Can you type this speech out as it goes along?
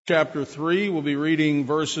Chapter 3, we'll be reading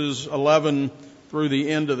verses 11 through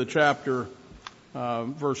the end of the chapter,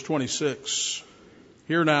 verse 26.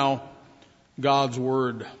 Hear now God's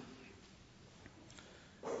word.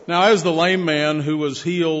 Now as the lame man who was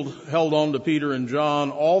healed held on to Peter and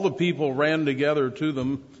John, all the people ran together to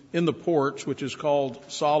them in the porch, which is called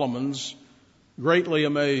Solomon's, greatly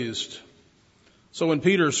amazed. So when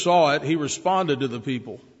Peter saw it, he responded to the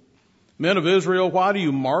people, "Men of Israel, why do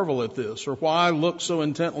you marvel at this? Or why look so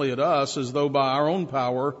intently at us as though by our own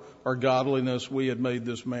power or godliness we had made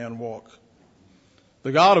this man walk?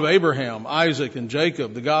 The God of Abraham, Isaac, and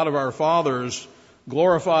Jacob, the God of our fathers,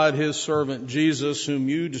 glorified his servant Jesus, whom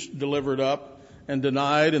you delivered up and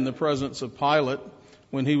denied in the presence of Pilate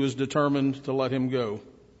when he was determined to let him go.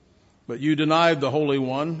 But you denied the Holy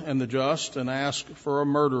One and the just and asked for a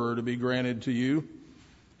murderer to be granted to you,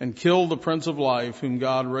 and killed the Prince of Life, whom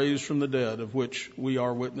God raised from the dead, of which we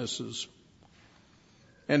are witnesses.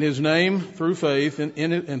 And his name, through faith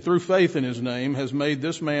in his name, has made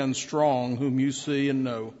this man strong, whom you see and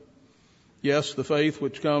know. Yes, the faith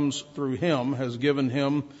which comes through him has given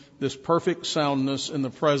him this perfect soundness in the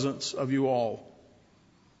presence of you all.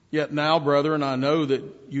 Yet now, brethren, I know that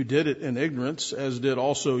you did it in ignorance, as did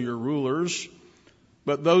also your rulers.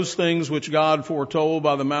 But those things which God foretold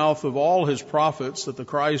by the mouth of all his prophets that the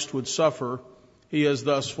Christ would suffer, he has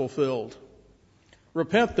thus fulfilled.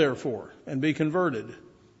 Repent, therefore, and be converted,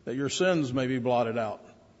 that your sins may be blotted out,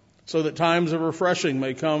 so that times of refreshing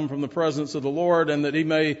may come from the presence of the Lord, and that he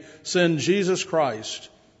may send Jesus Christ,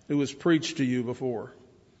 who was preached to you before,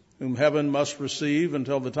 whom heaven must receive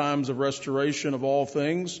until the times of restoration of all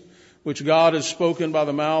things, which God has spoken by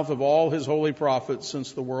the mouth of all his holy prophets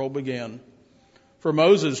since the world began. For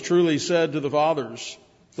Moses truly said to the fathers,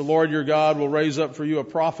 the Lord your God will raise up for you a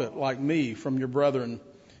prophet like me from your brethren.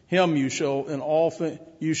 Him you shall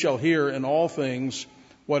hear in all things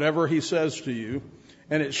whatever he says to you.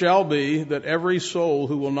 And it shall be that every soul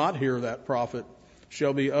who will not hear that prophet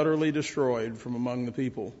shall be utterly destroyed from among the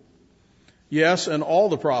people. Yes, and all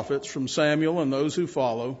the prophets from Samuel and those who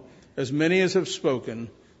follow, as many as have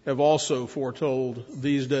spoken, have also foretold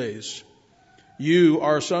these days. You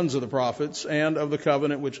are sons of the prophets and of the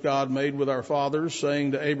covenant which God made with our fathers,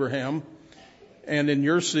 saying to Abraham, and in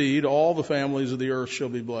your seed all the families of the earth shall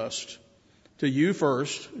be blessed. To you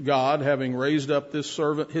first, God, having raised up his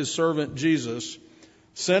servant Jesus,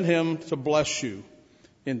 sent him to bless you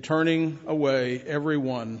in turning away every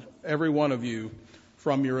one of you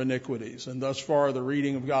from your iniquities." And thus far the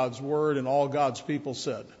reading of God's word, and all God's people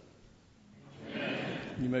said. Amen.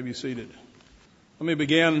 You may be seated. Let me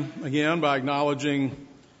begin again by acknowledging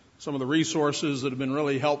some of the resources that have been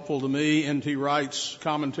really helpful to me, N.T. Wright's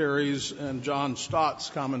commentaries and John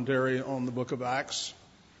Stott's commentary on the book of Acts.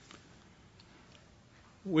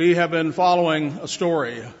 We have been following a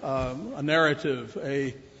story, a narrative,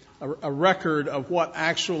 a record of what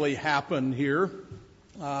actually happened here.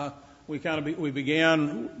 We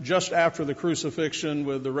began just after the crucifixion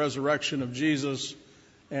with the resurrection of Jesus,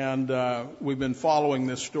 and we've been following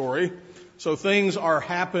this story. So things are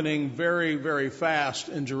happening very, very fast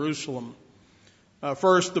in Jerusalem.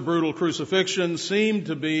 First, the brutal crucifixion seemed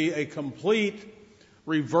to be a complete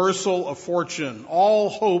reversal of fortune. All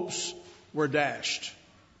hopes were dashed.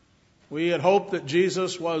 We had hoped that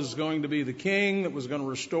Jesus was going to be the king that was going to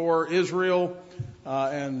restore Israel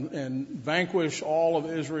and vanquish all of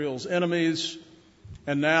Israel's enemies,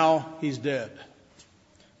 and now he's dead.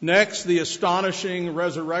 Next, the astonishing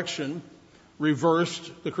resurrection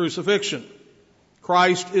reversed the crucifixion.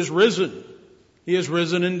 Christ is risen. He is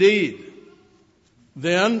risen indeed.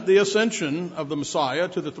 Then the ascension of the Messiah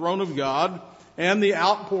to the throne of God and the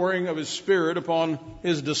outpouring of his Spirit upon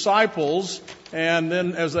his disciples. And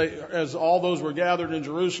then as all those were gathered in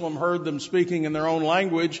Jerusalem heard them speaking in their own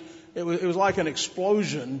language, it was like an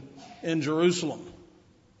explosion in Jerusalem.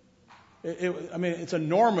 It's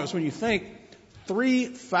enormous when you think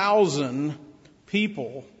 3,000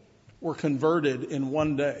 people were converted in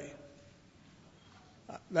one day.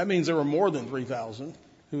 That means there were more than 3,000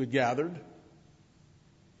 who had gathered.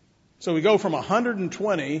 So we go from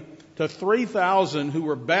 120 to 3,000 who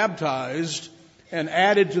were baptized and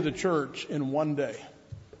added to the church in one day.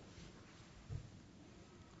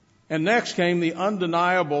 And next came the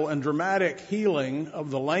undeniable and dramatic healing of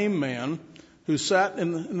the lame man who sat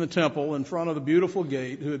in the temple in front of the beautiful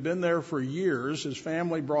gate, who had been there for years. His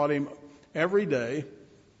family brought him every day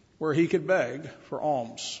where he could beg for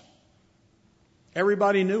alms.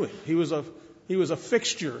 Everybody knew him. He was a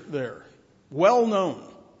fixture there, well known.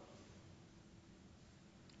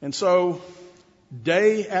 And so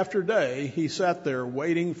day after day, he sat there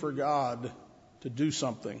waiting for God to do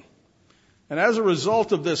something. And as a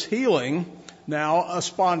result of this healing, now a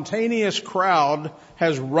spontaneous crowd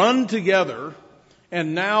has run together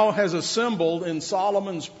and now has assembled in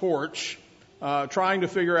Solomon's porch, trying to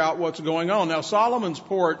figure out what's going on. Now, Solomon's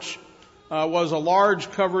porch was a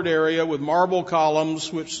large covered area with marble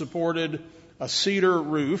columns which supported a cedar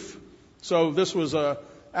roof. So this was a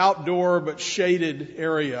outdoor but shaded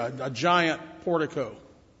area, a giant portico.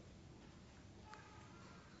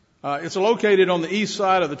 It's located on the east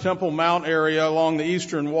side of the Temple Mount area along the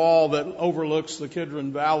eastern wall that overlooks the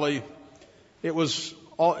Kidron Valley. It was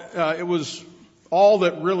all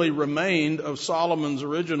that really remained of Solomon's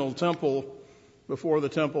original temple before the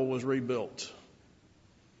temple was rebuilt.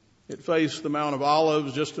 It faced the Mount of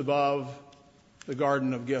Olives just above the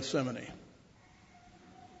Garden of Gethsemane. It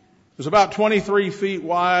was about 23 feet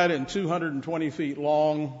wide and 220 feet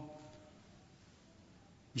long.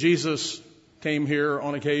 Jesus came here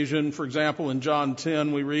on occasion. For example, in John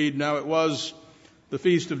 10 we read, "Now it was the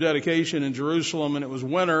Feast of Dedication in Jerusalem, and it was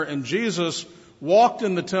winter, and Jesus walked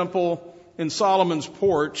in the temple in Solomon's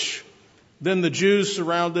porch. Then the Jews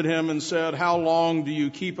surrounded him and said, 'How long do you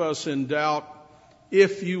keep us in doubt?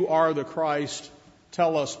 If you are the Christ,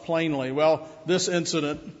 tell us plainly.'" Well, this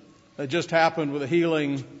incident that just happened with the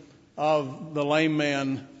healing of the lame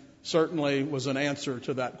man certainly was an answer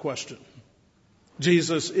to that question.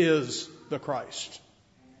 Jesus is the Christ.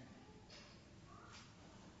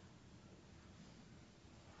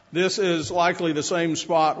 This is likely the same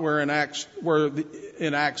spot where in Acts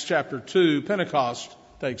chapter 2, Pentecost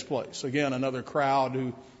takes place. Again, another crowd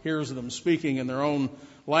who hears them speaking in their own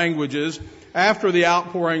languages. After the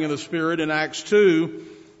outpouring of the Spirit in Acts 2,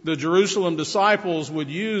 the Jerusalem disciples would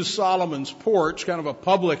use Solomon's porch, kind of a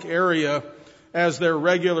public area, as their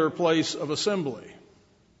regular place of assembly.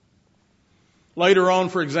 Later on,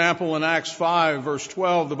 for example, in Acts 5, verse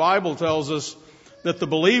 12, the Bible tells us that the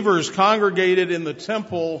believers congregated in the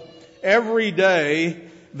temple every day.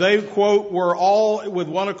 They, quote, "were all with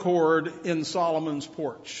one accord in Solomon's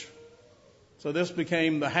porch." So this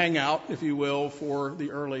became the hangout, if you will, for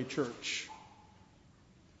the early church.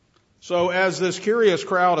 So as this curious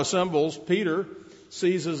crowd assembles, Peter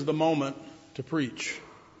seizes the moment to preach.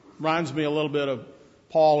 Reminds me a little bit of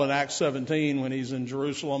Paul in Acts 17 when he's in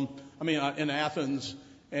in Athens,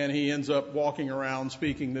 and he ends up walking around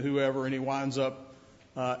speaking to whoever, and he winds up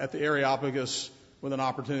at the Areopagus with an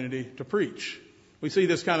opportunity to preach. We see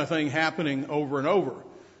this kind of thing happening over and over.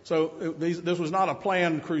 So this was not a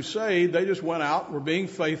planned crusade. They just went out, were being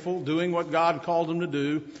faithful, doing what God called them to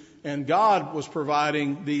do, and God was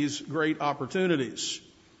providing these great opportunities.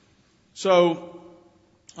 So,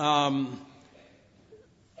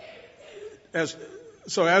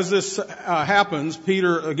 as this happens,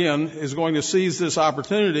 Peter again is going to seize this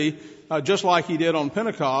opportunity, just like he did on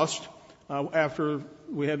Pentecost, after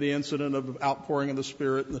we had the incident of the outpouring of the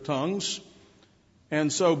Spirit and the tongues.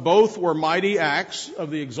 And so both were mighty acts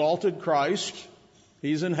of the exalted Christ.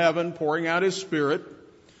 He's in heaven pouring out His Spirit.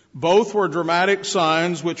 Both were dramatic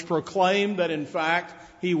signs which proclaimed that in fact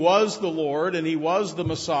He was the Lord and He was the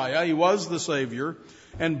Messiah, He was the Savior,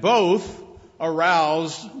 and both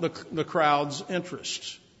aroused the crowd's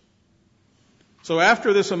interest. So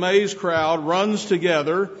after this amazed crowd runs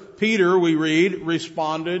together, Peter, we read,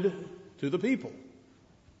 responded to the people.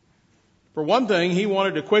 For one thing, he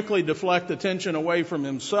wanted to quickly deflect attention away from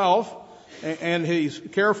himself, and he's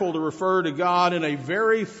careful to refer to God in a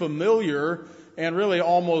very familiar and really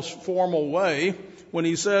almost formal way when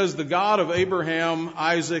he says, "The God of Abraham,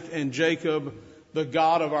 Isaac, and Jacob, the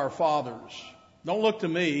God of our fathers." Don't look to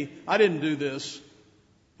me. I didn't do this.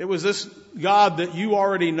 It was this God that you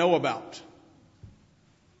already know about.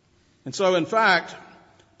 And so, in fact,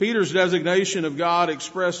 Peter's designation of God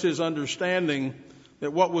expressed his understanding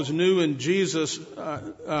that what was new in Jesus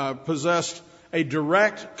possessed a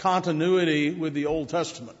direct continuity with the Old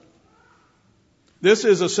Testament. This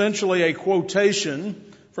is essentially a quotation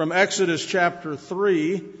from Exodus chapter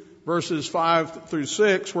 3, verses 5 through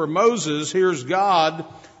 6, where Moses hears God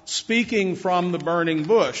speaking from the burning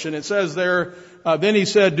bush. And it says there, then he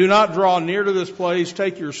said, "Do not draw near to this place.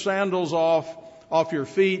 Take your sandals off your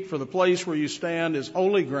feet, for the place where you stand is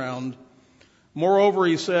holy ground. Moreover,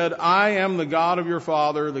 he said, I am the God of your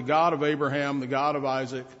father, the God of Abraham, the God of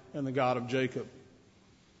Isaac, and the God of Jacob."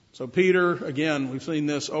 So Peter, again, we've seen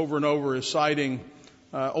this over and over, is citing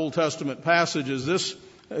Old Testament passages. This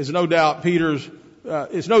is no doubt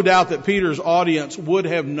that Peter's audience would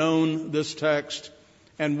have known this text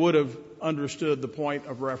and would have understood the point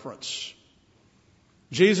of reference.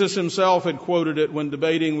 Jesus himself had quoted it when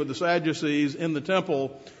debating with the Sadducees in the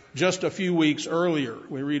temple just a few weeks earlier.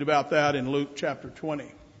 We read about that in Luke chapter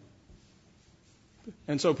 20.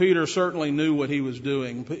 And so Peter certainly knew what he was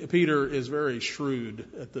doing. Peter is very shrewd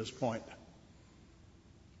at this point.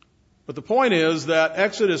 But the point is that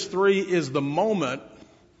Exodus 3 is the moment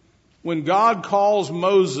when God calls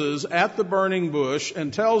Moses at the burning bush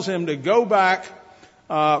and tells him to go back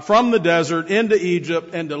from the desert into Egypt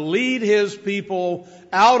and to lead his people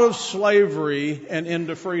out of slavery and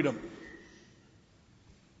into freedom.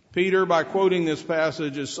 Peter, by quoting this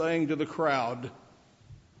passage, is saying to the crowd,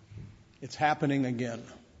 it's happening again.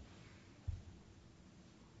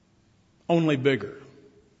 Only bigger.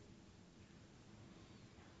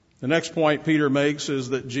 The next point Peter makes is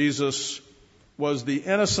that Jesus was the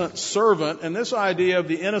innocent servant, and this idea of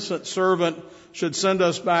the innocent servant should send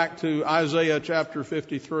us back to Isaiah chapter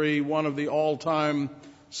 53, one of the all-time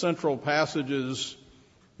central passages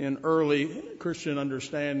in early Christian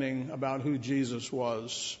understanding about who Jesus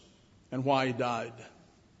was and why he died.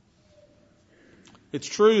 It's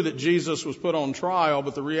true that Jesus was put on trial,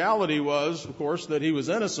 but the reality was, of course, that he was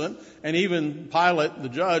innocent, and even Pilate, the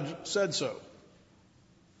judge, said so.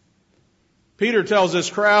 Peter tells this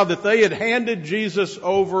crowd that they had handed Jesus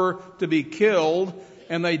over to be killed,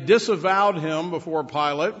 and they disavowed him before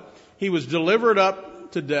Pilate. He was delivered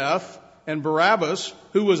up to death, and Barabbas,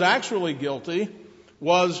 who was actually guilty,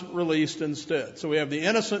 was released instead. So we have the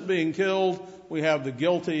innocent being killed, we have the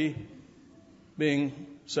guilty being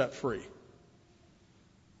set free.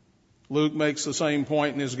 Luke makes the same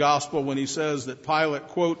point in his gospel when he says that Pilate,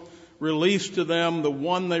 quote, released to them the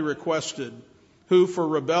one they requested, who for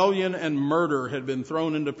rebellion and murder had been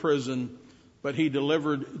thrown into prison, but he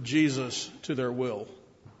delivered Jesus to their will.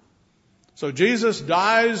 So Jesus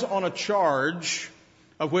dies on a charge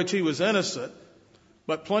of which he was innocent,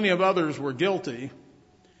 but plenty of others were guilty.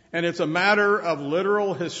 And it's a matter of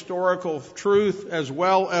literal historical truth as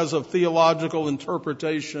well as of theological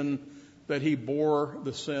interpretation that he bore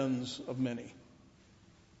the sins of many.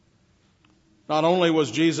 Not only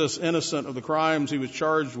was Jesus innocent of the crimes he was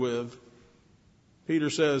charged with, Peter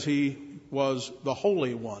says he was the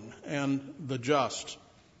Holy One and the just.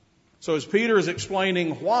 So as Peter is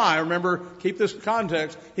explaining why, remember, keep this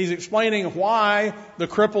context, he's explaining why the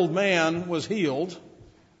crippled man was healed.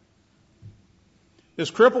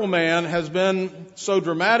 This crippled man has been so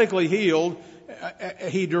dramatically healed,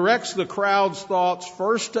 he directs the crowd's thoughts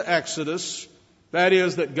first to Exodus, that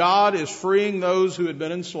is, that God is freeing those who had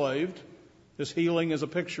been enslaved. This healing is a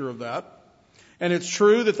picture of that. And it's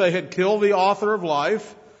true that they had killed the author of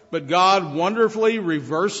life, but God wonderfully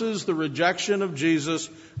reverses the rejection of Jesus,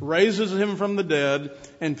 raises him from the dead,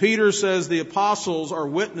 and Peter says the apostles are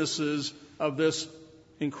witnesses of this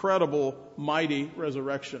incredible, mighty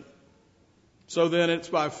resurrection. So then it's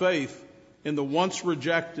by faith in the once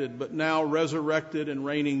rejected but now resurrected and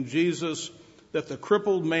reigning Jesus that the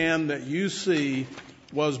crippled man that you see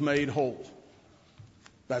was made whole.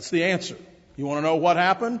 That's the answer. You want to know what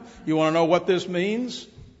happened? You want to know what this means?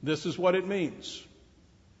 This is what it means.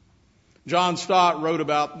 John Stott wrote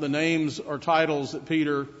about the names or titles that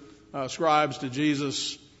Peter ascribes to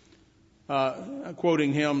Jesus,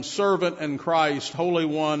 quoting him, servant and Christ, Holy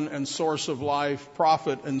One and source of life,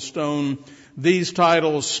 prophet and stone. These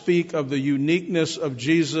titles speak of the uniqueness of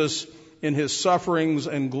Jesus in his sufferings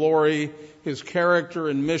and glory, his character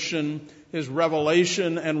and mission, his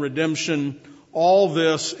revelation and redemption. All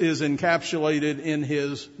this is encapsulated in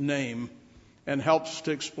his name and helps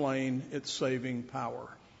to explain its saving power.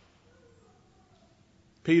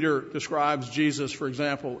 Peter describes Jesus, for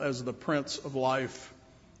example, as the Prince of Life.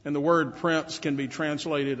 And the word prince can be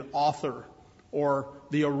translated author or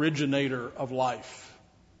the originator of life.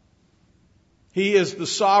 He is the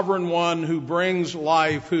sovereign one who brings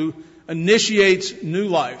life, who initiates new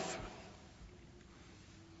life.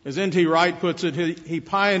 As N.T. Wright puts it, he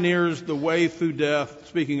pioneers the way through death.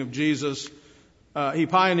 Speaking of Jesus, he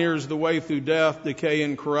pioneers the way through death, decay,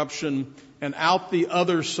 and corruption, and out the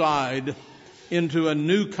other side into a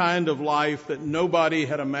new kind of life that nobody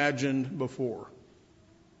had imagined before.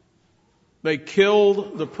 They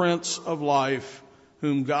killed the Prince of Life,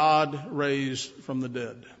 whom God raised from the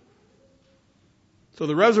dead. So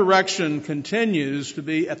the resurrection continues to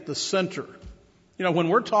be at the center. You know, when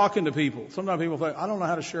we're talking to people, sometimes people think, I don't know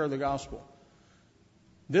how to share the gospel.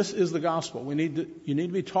 This is the gospel. You need to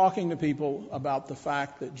be talking to people about the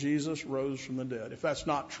fact that Jesus rose from the dead. If that's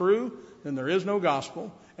not true, then there is no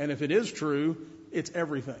gospel. And if it is true, it's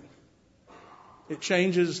everything. It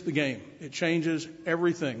changes the game. It changes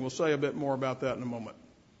everything. We'll say a bit more about that in a moment.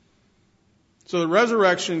 So the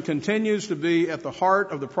resurrection continues to be at the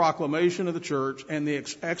heart of the proclamation of the church and the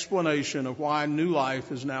explanation of why new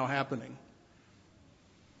life is now happening.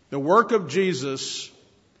 The work of Jesus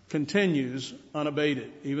continues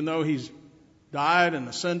unabated. Even though he's died and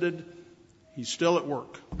ascended. He's still at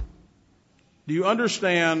work. Do you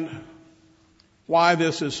understand why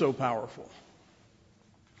this is so powerful?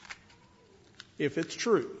 If it's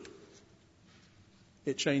true,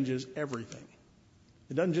 it changes everything.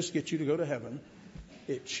 It doesn't just get you to go to heaven.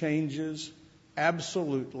 It changes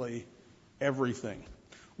absolutely everything.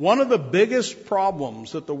 One of the biggest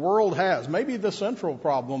problems that the world has, maybe the central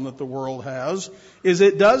problem that the world has, is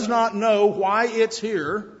it does not know why it's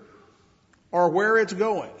here or where it's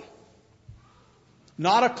going.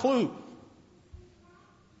 Not a clue.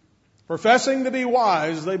 Professing to be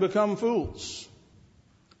wise, they become fools.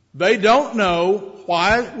 They don't know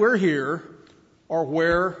why we're here or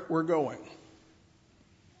where we're going.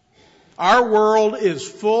 Our world is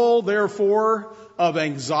full, therefore, of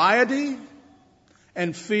anxiety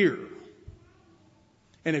and fear.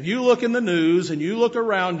 And if you look in the news and you look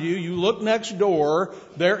around you, you look next door,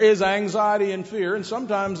 there is anxiety and fear, and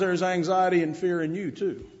sometimes there's anxiety and fear in you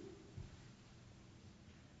too.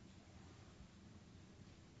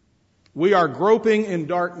 We are groping in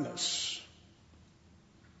darkness.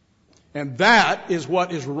 And that is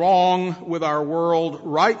what is wrong with our world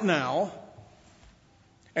right now.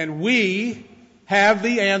 And we have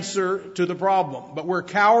the answer to the problem. But we're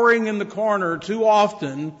cowering in the corner too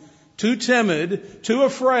often, too timid, too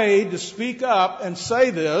afraid to speak up and say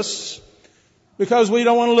this because we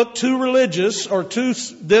don't want to look too religious or too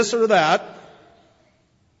this or that.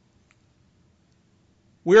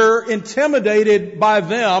 We're intimidated by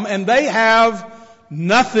them and they have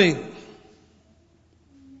nothing.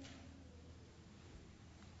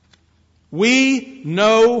 We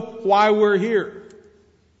know why we're here.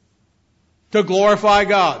 To glorify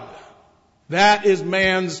God. That is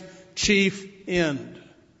man's chief end.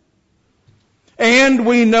 And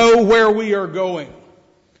we know where we are going.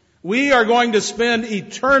 We are going to spend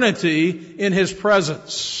eternity in His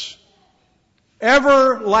presence.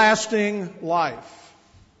 Everlasting life.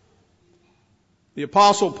 The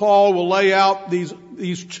Apostle Paul will lay out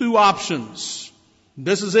these two options.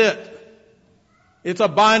 This is it. It's a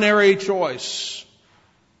binary choice.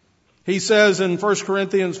 He says in 1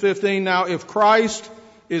 Corinthians 15, now if Christ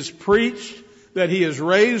is preached that He is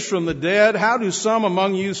raised from the dead, how do some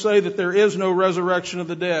among you say that there is no resurrection of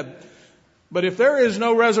the dead? But if there is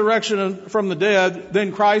no resurrection from the dead,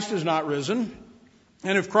 then Christ is not risen.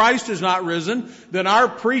 And if Christ is not risen, then our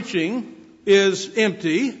preaching is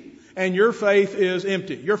empty and your faith is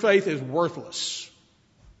empty. Your faith is worthless.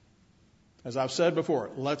 As I've said before,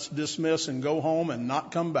 let's dismiss and go home and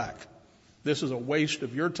not come back. This is a waste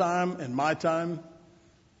of your time and my time.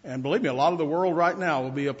 And believe me, a lot of the world right now will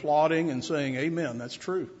be applauding and saying, amen, that's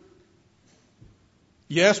true.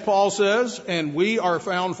 Yes, Paul says, and we are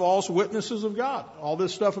found false witnesses of God. All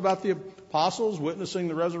this stuff about the apostles witnessing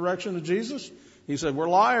the resurrection of Jesus, he said, we're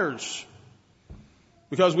liars.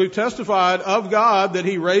 Because we've testified of God that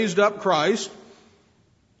He raised up Christ,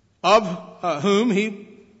 of whom He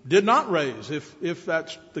did not raise, if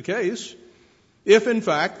that's the case. If in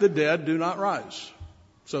fact the dead do not rise.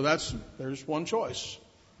 So there's one choice.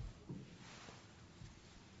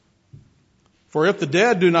 For if the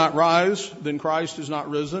dead do not rise, then Christ is not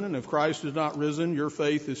risen. And if Christ is not risen, your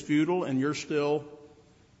faith is futile and you're still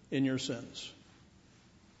in your sins.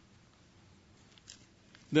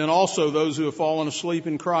 Then also those who have fallen asleep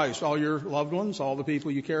in Christ, all your loved ones, all the people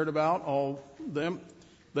you cared about, all them,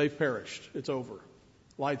 they've perished. It's over.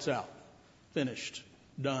 Lights out. Finished.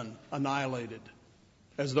 Done. Annihilated.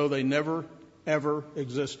 As though they never, ever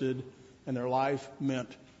existed and their life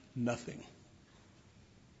meant nothing.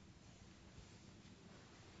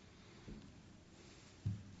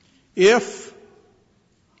 If,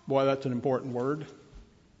 boy, that's an important word.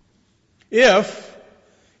 If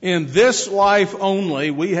in this life only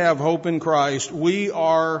we have hope in Christ, we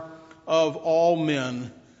are of all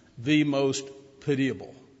men the most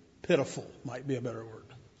pitiable. Pitiful might be a better word.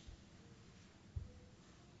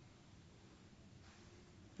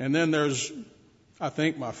 And then there's, I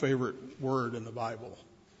think, my favorite word in the Bible,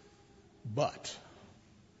 but.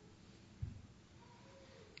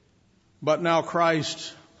 But now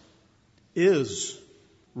Christ is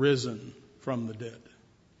risen from the dead.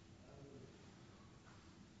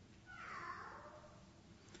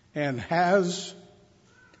 And has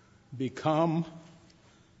become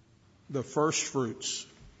the first fruits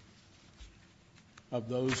of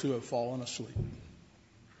those who have fallen asleep.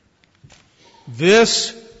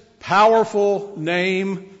 This powerful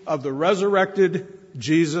name of the resurrected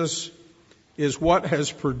Jesus is what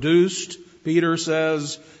has produced, Peter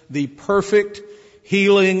says, the perfect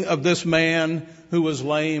healing of this man who was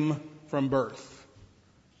lame from birth.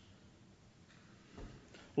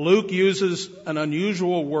 Luke uses an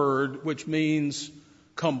unusual word which means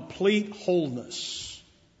complete wholeness.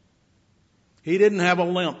 He didn't have a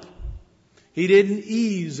limp. He didn't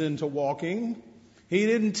ease into walking. He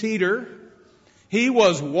didn't teeter. He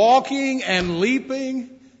was walking and leaping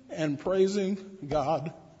and praising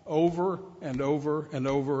God over and over and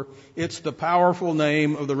over. It's the powerful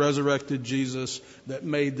name of the resurrected Jesus that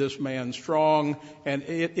made this man strong, and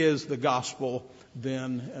it is the gospel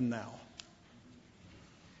then and now.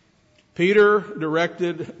 Peter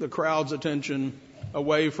directed the crowd's attention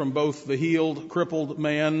away from both the healed, crippled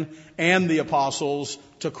man and the apostles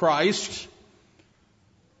to Christ,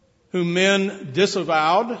 whom men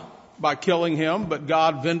disavowed by killing him, but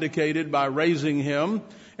God vindicated by raising him,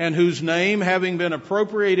 and whose name, having been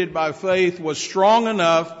appropriated by faith, was strong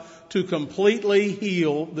enough to completely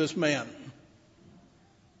heal this man.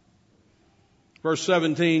 Verse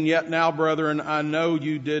 17, yet now, brethren, I know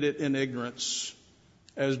you did it in ignorance,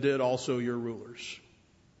 as did also your rulers.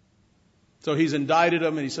 So he's indicted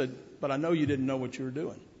them, and he said, but I know you didn't know what you were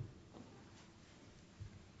doing.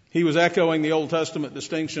 He was echoing the Old Testament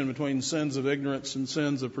distinction between sins of ignorance and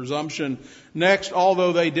sins of presumption. Next,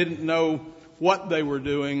 although they didn't know what they were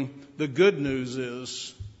doing, the good news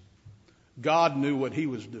is God knew what he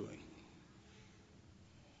was doing.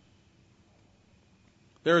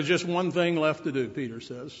 There is just one thing left to do, Peter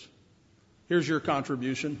says. Here's your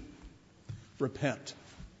contribution. Repent.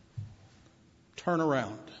 Turn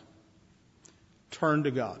around. Turn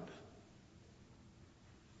to God.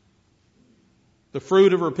 The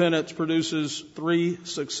fruit of repentance produces 3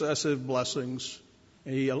 successive blessings.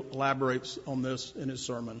 And he elaborates on this in his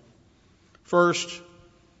sermon. First,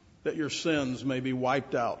 that your sins may be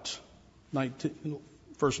wiped out.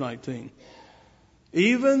 Verse 19.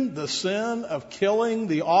 Even the sin of killing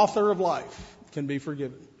the author of life can be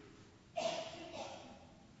forgiven.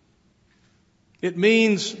 It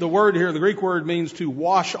means, the word here, the Greek word means to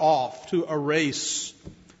wash off, to erase,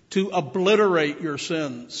 to obliterate your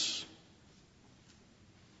sins.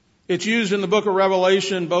 It's used in the book of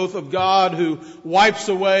Revelation both of God who wipes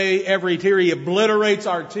away every tear. He obliterates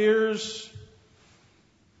our tears.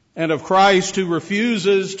 And of Christ who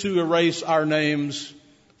refuses to erase our names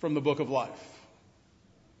from the book of life.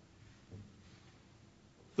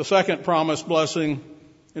 The second promised blessing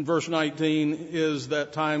in verse 19 is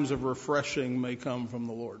that times of refreshing may come from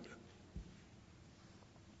the Lord.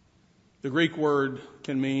 The Greek word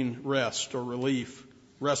can mean rest or relief,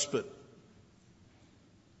 respite.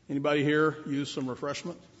 Anybody here use some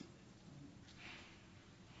refreshment?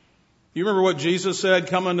 You remember what Jesus said?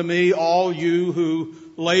 Come unto me, all you who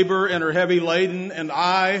labor and are heavy laden, and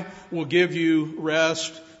I will give you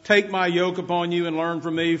rest. Take my yoke upon you and learn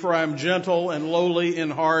from me, for I am gentle and lowly in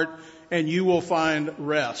heart, and you will find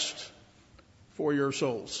rest for your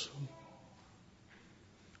souls.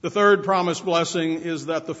 The third promised blessing is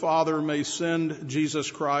that the Father may send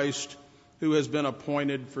Jesus Christ, who has been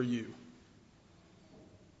appointed for you,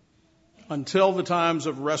 until the times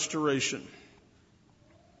of restoration.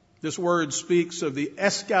 This word speaks of the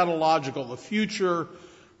eschatological, the future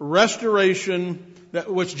restoration,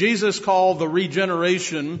 which Jesus called the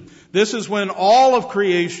regeneration. This is when all of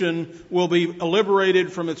creation will be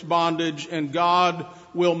liberated from its bondage and God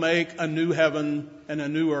will make a new heaven and a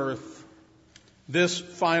new earth. This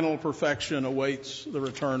final perfection awaits the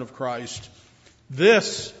return of Christ.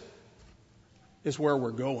 This is where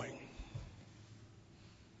we're going.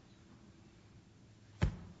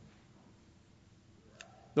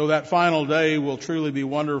 Though that final day will truly be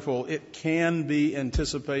wonderful, it can be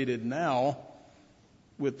anticipated now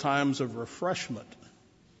with times of refreshment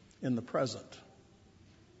in the present.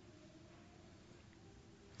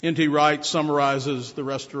 N.T. Wright summarizes the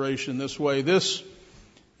restoration this way. This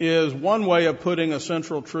is one way of putting a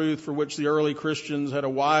central truth for which the early Christians had a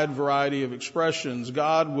wide variety of expressions.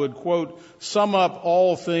 God would, quote, sum up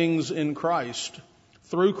all things in Christ.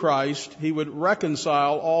 Through Christ, he would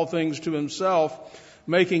reconcile all things to himself,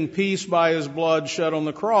 making peace by his blood shed on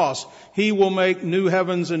the cross. He will make new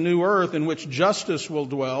heavens and new earth in which justice will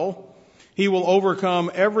dwell. He will overcome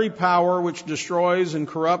every power which destroys and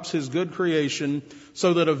corrupts his good creation,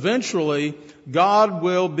 so that eventually God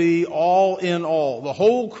will be all in all. The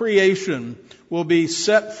whole creation will be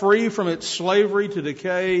set free from its slavery to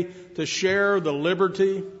decay to share the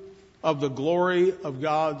liberty of the glory of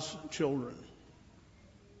God's children.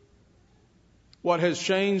 What has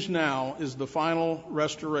changed now is the final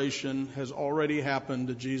restoration has already happened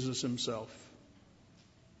to Jesus himself.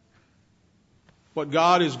 What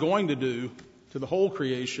God is going to do to the whole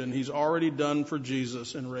creation, he's already done for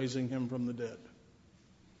Jesus in raising him from the dead.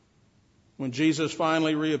 When Jesus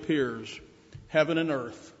finally reappears, heaven and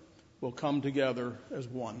earth will come together as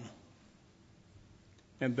one.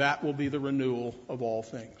 And that will be the renewal of all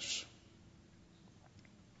things.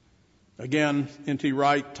 Again, N.T.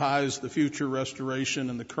 Wright ties the future restoration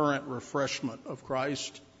and the current refreshment of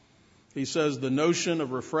Christ. He says the notion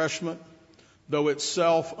of refreshment, though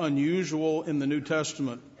itself unusual in the New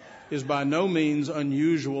Testament, is by no means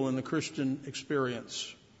unusual in the Christian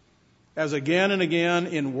experience. As again and again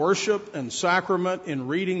in worship and sacrament, in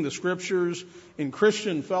reading the Scriptures, in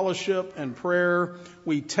Christian fellowship and prayer,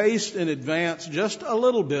 we taste in advance just a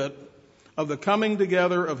little bit of the coming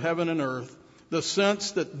together of heaven and earth, the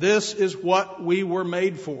sense that this is what we were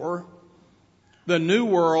made for, the new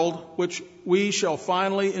world which we shall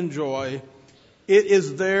finally enjoy. It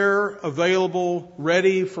is there, available,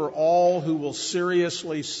 ready for all who will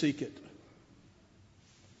seriously seek it.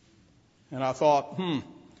 And I thought,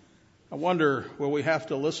 I wonder, will we have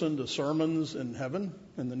to listen to sermons in heaven,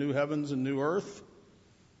 in the new heavens and new earth?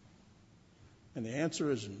 And the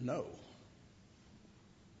answer is no.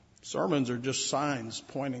 Sermons are just signs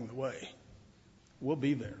pointing the way. We'll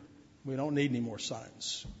be there. We don't need any more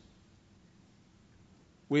signs.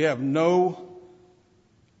 We have no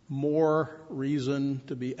more reason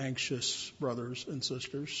to be anxious, brothers and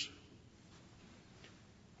sisters.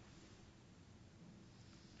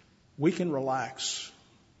 We can relax.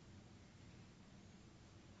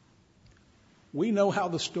 We know how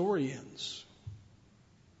the story ends.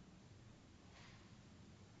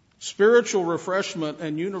 Spiritual refreshment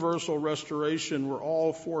and universal restoration were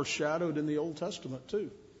all foreshadowed in the Old Testament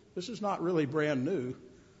too. This is not really brand new.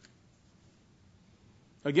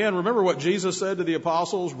 Again, remember what Jesus said to the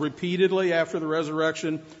apostles repeatedly after the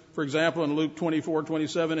resurrection. For example, in Luke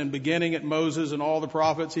 24:27, and beginning at Moses and all the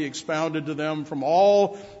prophets, he expounded to them from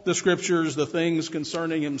all the Scriptures the things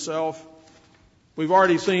concerning himself. We've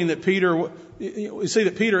already seen that Peter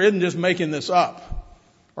isn't just making this up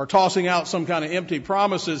or tossing out some kind of empty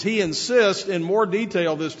promises. He insists in more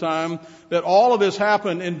detail this time that all of this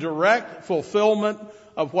happened in direct fulfillment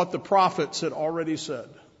of what the prophets had already said.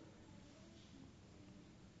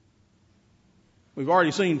 We've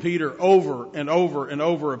already seen Peter over and over and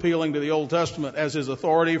over appealing to the Old Testament as his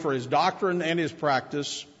authority for his doctrine and his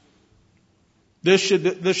practice. This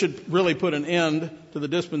should really put an end to the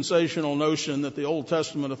dispensational notion that the Old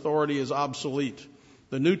Testament authority is obsolete.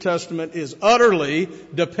 The New Testament is utterly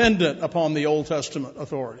dependent upon the Old Testament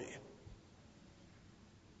authority.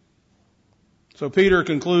 So Peter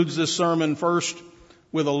concludes this sermon first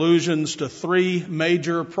with allusions to three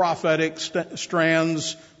major prophetic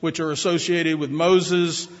strands which are associated with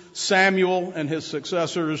Moses, Samuel and his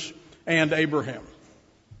successors, and Abraham.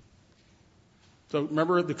 So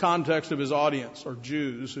remember the context of his audience are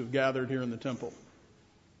Jews who've gathered here in the temple.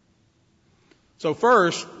 So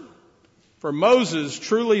first, for Moses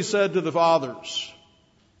truly said to the fathers,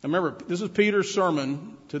 and remember, this is Peter's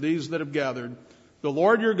sermon to these that have gathered, the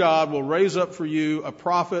Lord your God will raise up for you a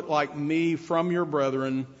prophet like me from your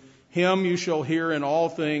brethren. Him you shall hear in all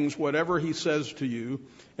things, whatever he says to you.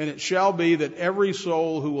 And it shall be that every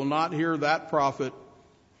soul who will not hear that prophet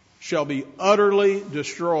shall be utterly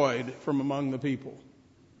destroyed from among the people.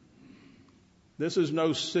 This is no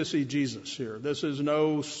sissy Jesus here. This is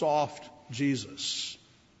no soft Jesus.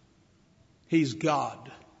 He's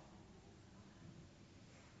God.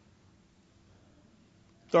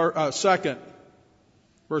 Second,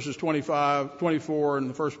 verses 25, 24, and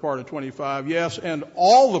the first part of 25. Yes, and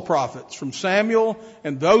all the prophets from Samuel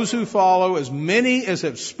and those who follow, as many as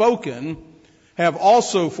have spoken, have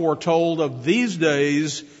also foretold of these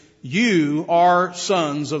days. You are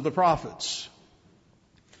sons of the prophets.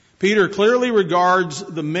 Peter clearly regards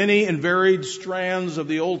the many and varied strands of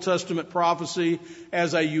the Old Testament prophecy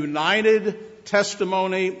as a united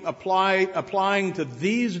testimony applying to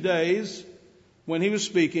these days when he was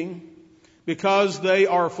speaking, because they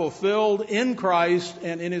are fulfilled in Christ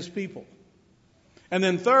and in his people. And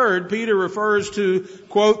then third, Peter refers to,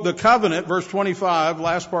 quote, the covenant, verse 25,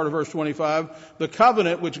 last part of verse 25, the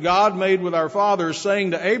covenant which God made with our fathers,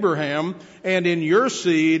 saying to Abraham, and in your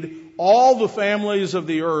seed all the families of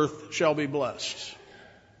the earth shall be blessed.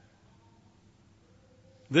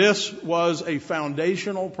 This was a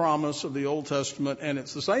foundational promise of the Old Testament, and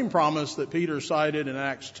it's the same promise that Peter cited in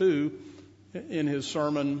Acts 2 in his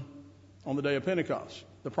sermon on the day of Pentecost.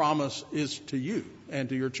 The promise is to you and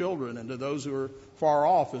to your children and to those who are far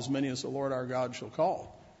off, as many as the Lord our God shall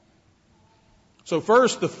call. So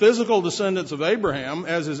first, the physical descendants of Abraham,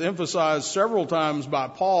 as is emphasized several times by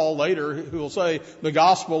Paul later, who will say the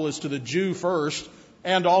gospel is to the Jew first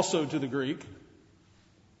and also to the Greek.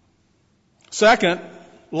 Second,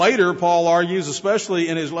 later Paul argues, especially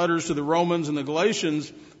in his letters to the Romans and the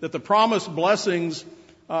Galatians, that the promised blessings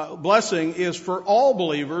blessing is for all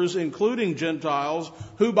believers, including Gentiles,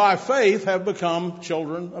 who by faith have become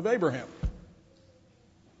children of Abraham.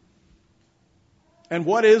 And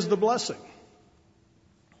what is the blessing?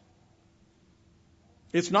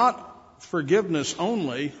 It's not forgiveness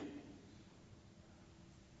only,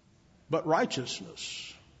 but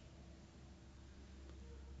righteousness.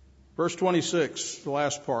 Verse 26, the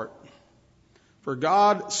last part. For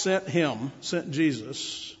God sent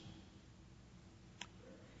Jesus,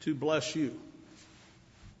 to bless you.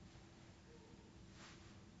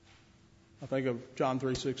 I think of John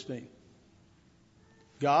 3:16.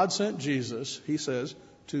 God sent Jesus, he says,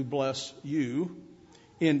 to bless you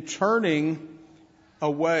in turning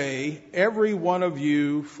away every one of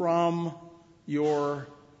you from your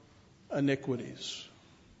iniquities.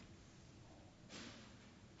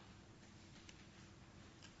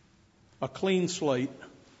 A clean slate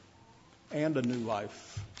and a new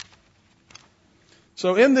life.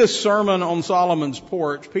 So in this sermon on Solomon's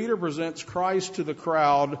porch, Peter presents Christ to the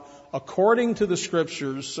crowd according to the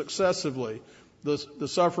Scriptures successively. The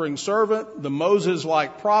suffering servant, the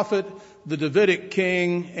Moses-like prophet, the Davidic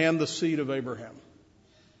king, and the seed of Abraham.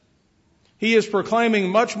 He is proclaiming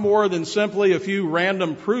much more than simply a few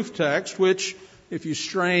random proof texts, which, if you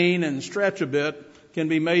strain and stretch a bit, can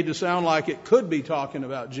be made to sound like it could be talking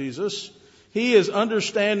about Jesus. He is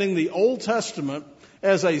understanding the Old Testament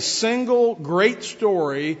as a single great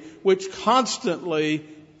story which constantly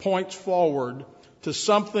points forward to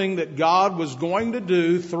something that God was going to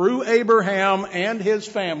do through Abraham and his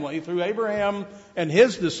family, through Abraham and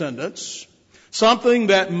his descendants, something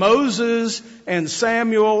that Moses and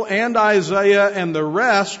Samuel and Isaiah and the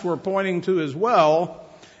rest were pointing to as well.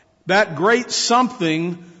 That great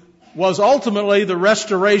something was ultimately the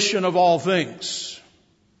restoration of all things.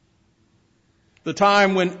 The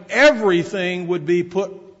time when everything would be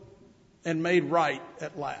put and made right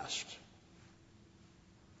at last.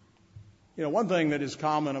 You know, one thing that is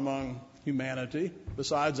common among humanity,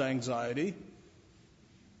 besides anxiety,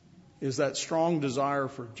 is that strong desire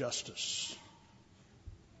for justice.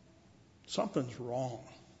 Something's wrong.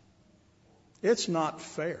 It's not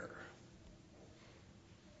fair.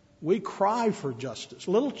 We cry for justice.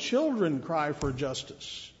 Little children cry for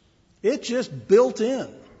justice. It's just built in.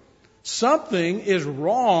 Something is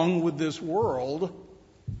wrong with this world,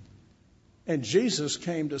 and Jesus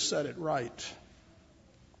came to set it right.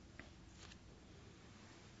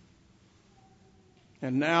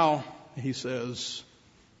 And now, he says,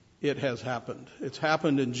 it has happened. It's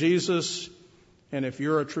happened in Jesus, and if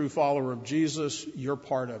you're a true follower of Jesus, you're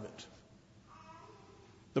part of it.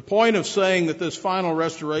 The point of saying that this final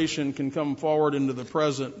restoration can come forward into the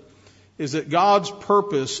present is that God's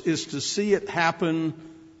purpose is to see it happen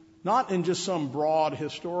not in just some broad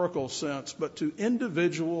historical sense, but to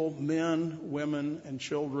individual men, women, and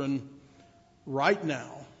children right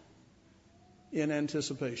now in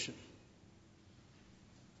anticipation.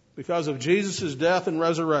 Because of Jesus' death and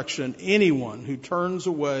resurrection, anyone who turns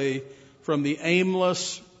away from the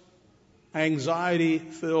aimless,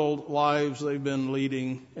 anxiety-filled lives they've been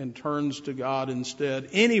leading and turns to God instead,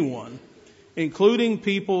 anyone, including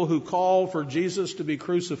people who call for Jesus to be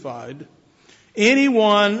crucified,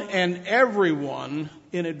 anyone and everyone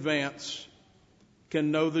in advance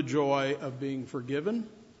can know the joy of being forgiven,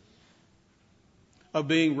 of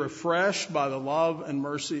being refreshed by the love and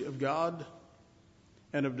mercy of God,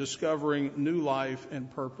 and of discovering new life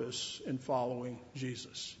and purpose in following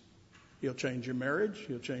Jesus. He'll change your marriage.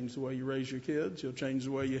 He'll change the way you raise your kids. He'll change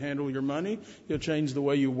the way you handle your money. He'll change the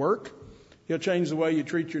way you work. He'll change the way you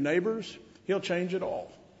treat your neighbors. He'll change it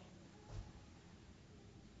all.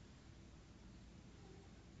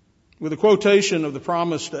 With a quotation of the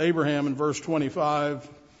promise to Abraham in verse 25,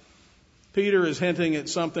 Peter is hinting at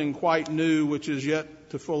something quite new which is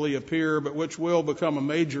yet to fully appear, but which will become a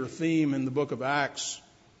major theme in the book of Acts,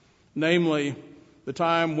 namely the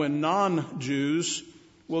time when non-Jews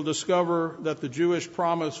will discover that the Jewish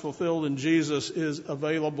promise fulfilled in Jesus is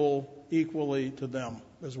available equally to them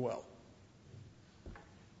as well.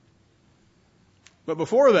 But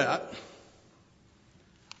before that,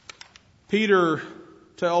 Peter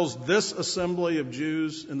tells this assembly of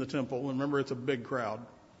Jews in the temple, and remember it's a big crowd.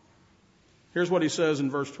 Here's what he says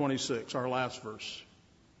in verse 26, our last verse.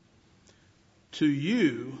 To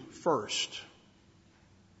you first,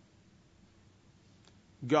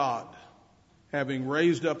 God, having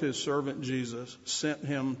raised up his servant Jesus, sent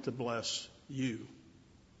him to bless you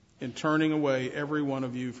in turning away every one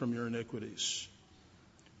of you from your iniquities.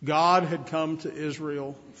 God had come to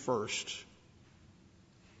Israel first,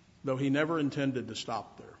 though he never intended to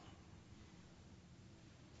stop there.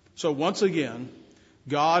 So once again,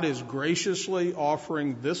 God is graciously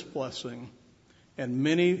offering this blessing and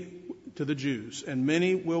many to the Jews, and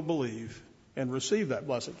many will believe and receive that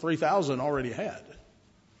blessing. 3,000 already had.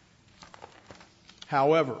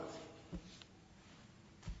 However,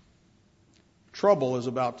 trouble is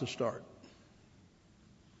about to start.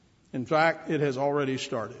 In fact, it has already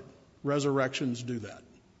started. Resurrections do that.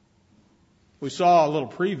 We saw a little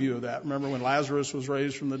preview of that. Remember when Lazarus was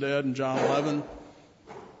raised from the dead in John 11?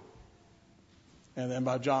 And then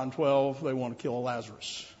by John 12, they want to kill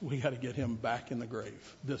Lazarus. We got to get him back in the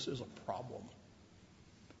grave. This is a problem.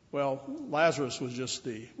 Well, Lazarus was just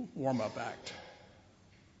the warm-up act.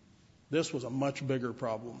 This was a much bigger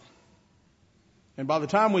problem. And by the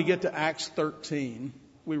time we get to Acts 13,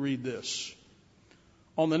 we read this.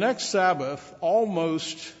 On the next Sabbath,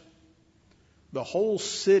 almost the whole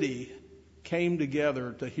city came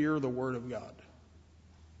together to hear the word of God.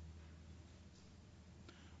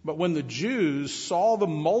 But when the Jews saw the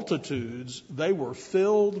multitudes, they were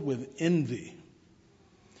filled with envy.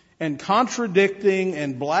 And contradicting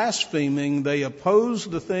and blaspheming, they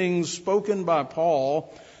opposed the things spoken by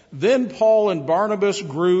Paul. Then Paul and Barnabas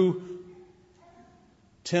grew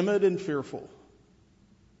timid and fearful,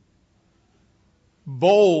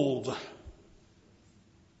 bold,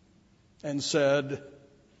 and said,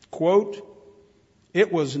 quote,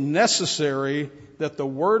 "It was necessary that the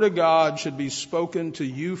word of God should be spoken to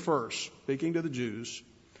you first," speaking to the Jews,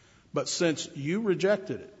 "but since you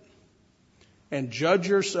rejected it and judge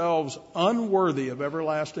yourselves unworthy of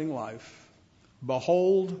everlasting life,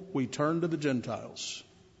 behold, we turn to the Gentiles.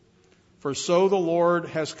 For so the Lord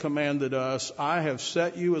has commanded us, I have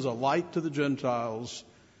set you as a light to the Gentiles,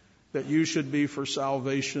 that you should be for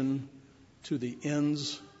salvation to the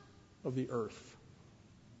ends of the earth."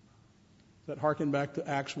 That harken back to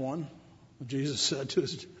Acts 1. Jesus said to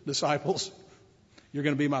his disciples, "You're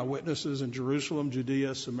going to be my witnesses in Jerusalem,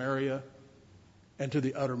 Judea, Samaria, and to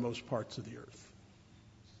the uttermost parts of the earth."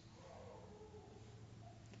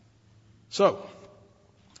 So,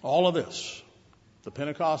 all of this, the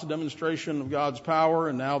Pentecost demonstration of God's power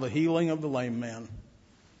and now the healing of the lame man,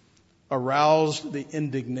 aroused the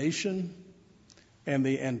indignation and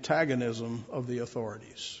the antagonism of the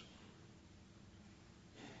authorities.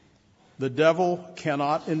 The devil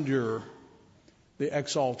cannot endure the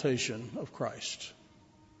exaltation of Christ.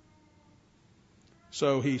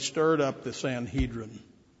 So he stirred up the Sanhedrin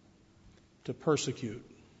to persecute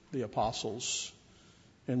the apostles.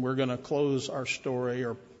 And we're going to close our story,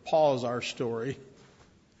 or pause our story,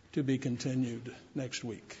 to be continued next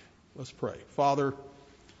week. Let's pray. Father,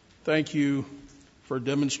 thank you for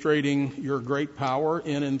demonstrating your great power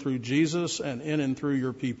in and through Jesus and in and through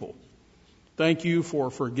your people. Thank you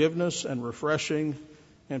for forgiveness and refreshing,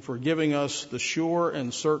 and for giving us the sure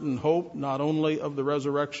and certain hope, not only of the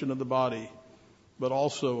resurrection of the body, but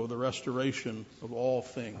also of the restoration of all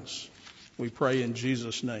things. We pray in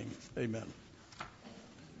Jesus' name. Amen.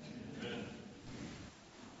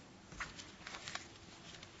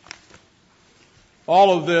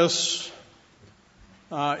 All of this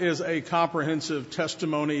is a comprehensive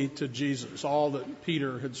testimony to Jesus, all that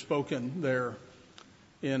Peter had spoken there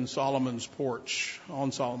in Solomon's porch,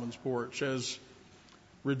 on Solomon's porch, as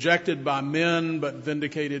rejected by men but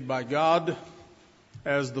vindicated by God,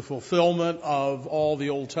 as the fulfillment of all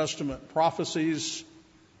the Old Testament prophecies,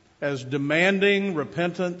 as demanding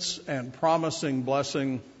repentance and promising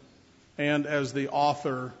blessing, and as the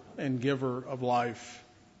author and giver of life,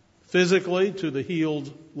 physically to the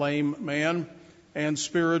healed lame man, and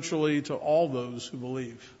spiritually to all those who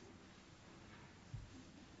believe.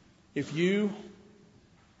 If you,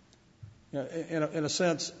 in a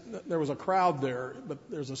sense, there was a crowd there, but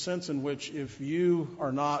there's a sense in which if you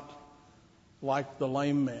are not like the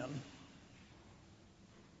lame man,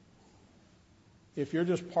 if you're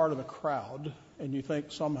just part of the crowd and you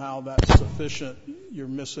think somehow that's sufficient, you're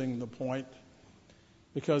missing the point,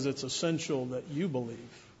 because it's essential that you believe,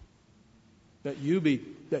 that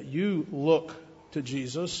you look to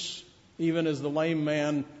Jesus, even as the lame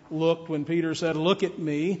man looked when Peter said, "Look at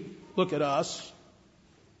me, look at us."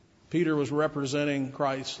 Peter was representing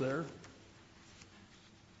Christ there.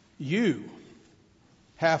 You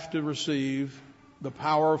have to receive the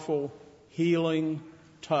powerful healing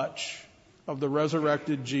touch of the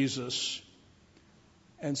resurrected Jesus.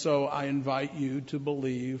 And so I invite you to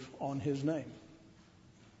believe on his name.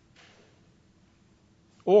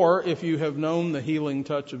 Or if you have known the healing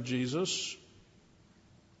touch of Jesus,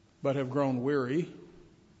 but have grown weary,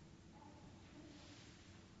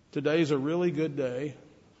 today's a really good day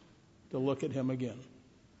to look at him again.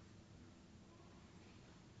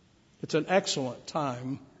 It's an excellent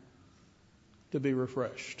time to be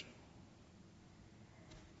refreshed.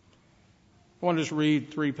 I want to just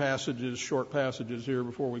read three passages, short passages here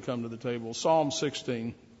before we come to the table. Psalm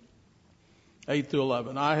 16, 8 through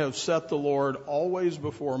 11. I have set the Lord always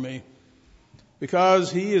before me.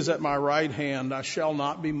 Because he is at my right hand, I shall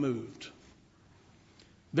not be moved.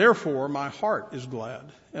 Therefore, my heart is glad,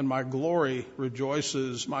 and my glory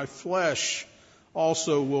rejoices. My flesh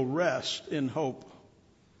also will rest in hope.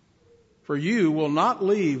 For you will not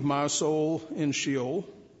leave my soul in Sheol,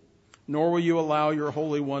 nor will you allow your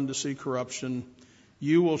Holy One to see corruption.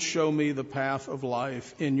 You will show me the path of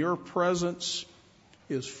life. In your presence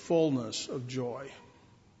is fullness of joy.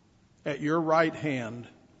 At your right hand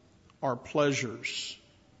are pleasures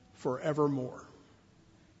forevermore.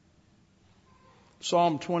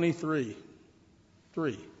 Psalm 23,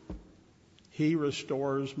 3. He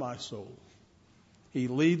restores my soul. He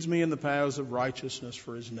leads me in the paths of righteousness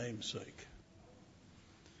for his name's sake.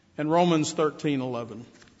 And Romans 13:11.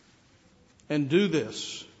 And do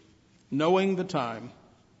this, knowing the time,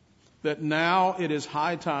 that now it is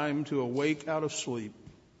high time to awake out of sleep,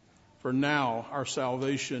 for now our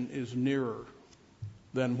salvation is nearer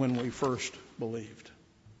than when we first believed.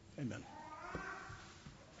 Amen.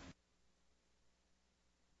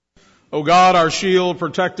 O God, our shield,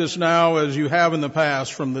 protect us now as you have in the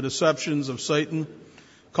past from the deceptions of Satan.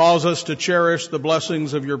 Cause us to cherish the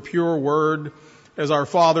blessings of your pure word as our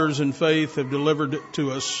fathers in faith have delivered it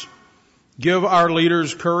to us. Give our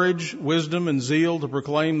leaders courage, wisdom, and zeal to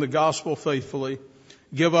proclaim the gospel faithfully.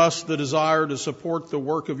 Give us the desire to support the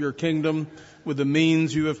work of your kingdom with the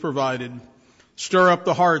means you have provided. Stir up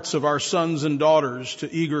the hearts of our sons and daughters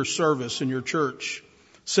to eager service in your church.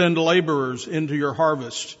 Send laborers into your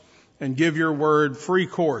harvest and give your word free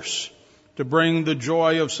course to bring the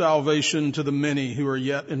joy of salvation to the many who are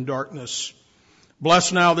yet in darkness.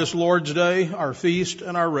 Bless now this Lord's Day, our feast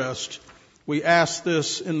and our rest. We ask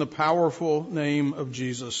this in the powerful name of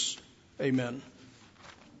Jesus. Amen.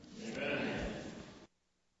 Amen.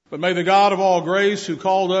 But may the God of all grace, who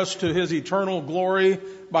called us to his eternal glory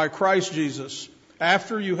by Christ Jesus,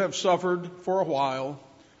 after you have suffered for a while,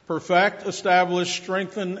 perfect, establish,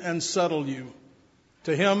 strengthen, and settle you.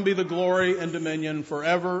 To him be the glory and dominion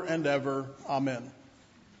forever and ever. Amen.